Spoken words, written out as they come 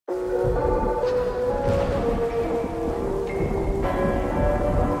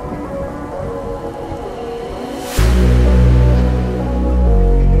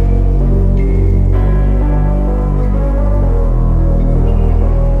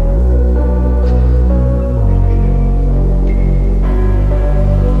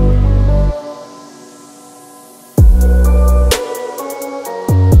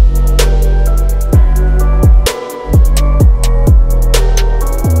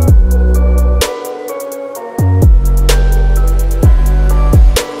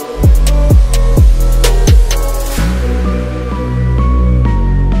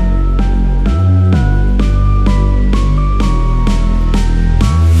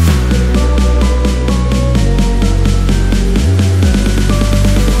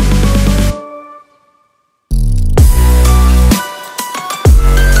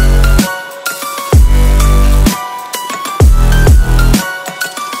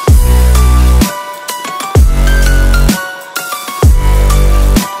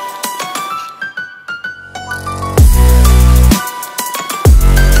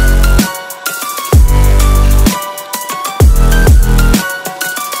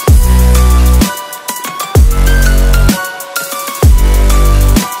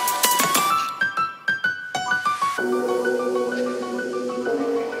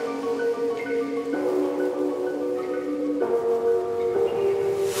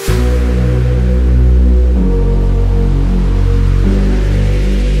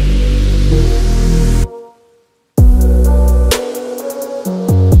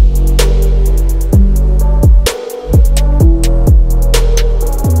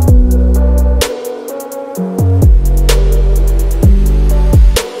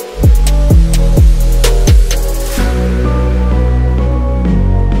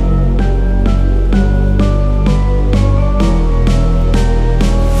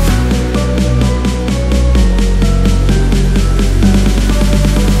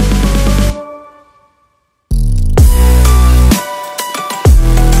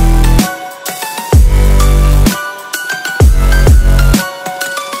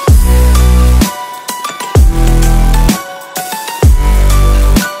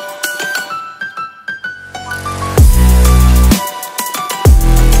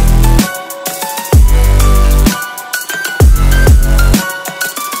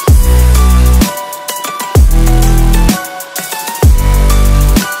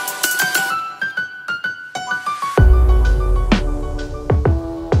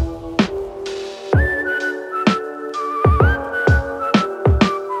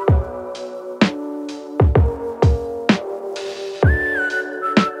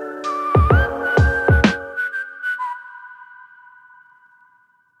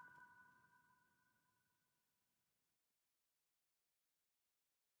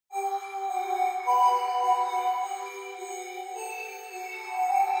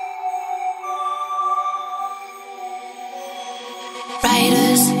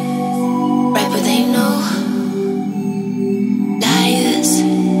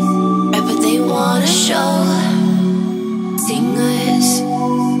show. Singers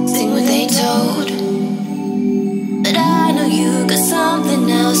sing what they told, but I know you got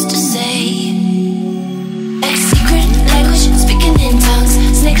something else to say. Secret language, speaking in tongues,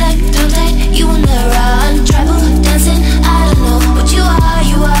 snake-like, tongue-tied, you on the run. Tribal dancing, I don't know what you are,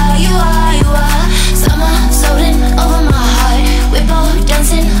 you are, you are, you are. Summer floating over my heart, we're both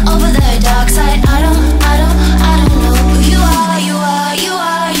dancing over the dark side. I don't know who you are, you are, you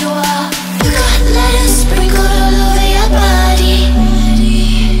are, you are. You got letters sprinkled all over your body.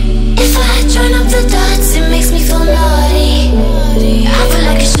 If I join up the dots, it makes me feel naughty. I feel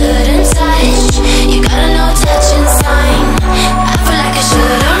like I shouldn't touch. You got a no touching sign. I feel like I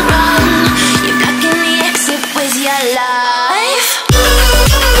shouldn't run. You're blocking the exit with your life.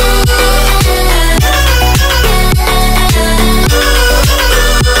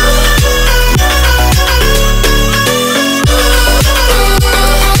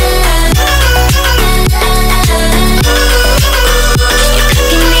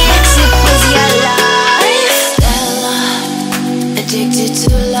 Addicted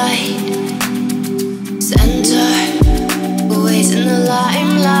to light, center, always in the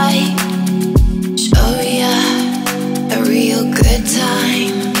limelight. Show ya a real good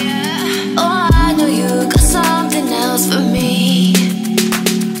time. Oh, I know you got something else for me.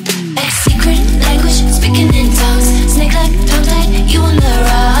 Secret language, speaking in tongues, snake-like, tongue-tied, you on the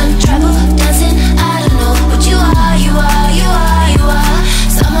run. Tribal dancing, I don't know what you are, you are, you are, you are.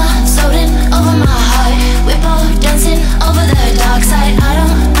 Summer floating over my heart, we're both dancing over the dark side. I don't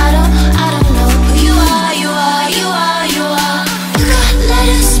know who you are, you are, you are, you are. You got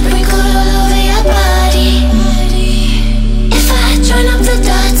letters sprinkled all over your body. If I join up the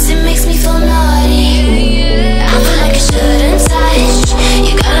dots, it makes me feel naughty. I feel like I shouldn't touch.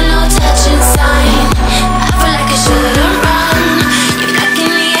 You got a no touching sign. I feel like I shouldn't run. You're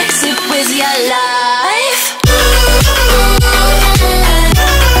blocking the exit with your life.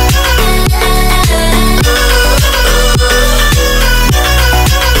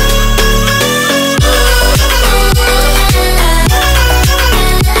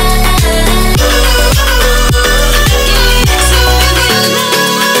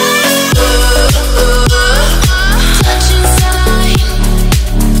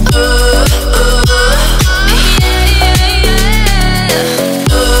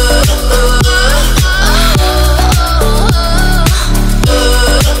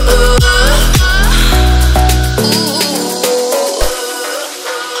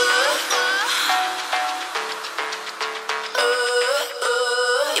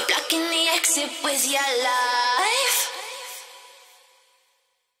 You're blocking the exit with your life.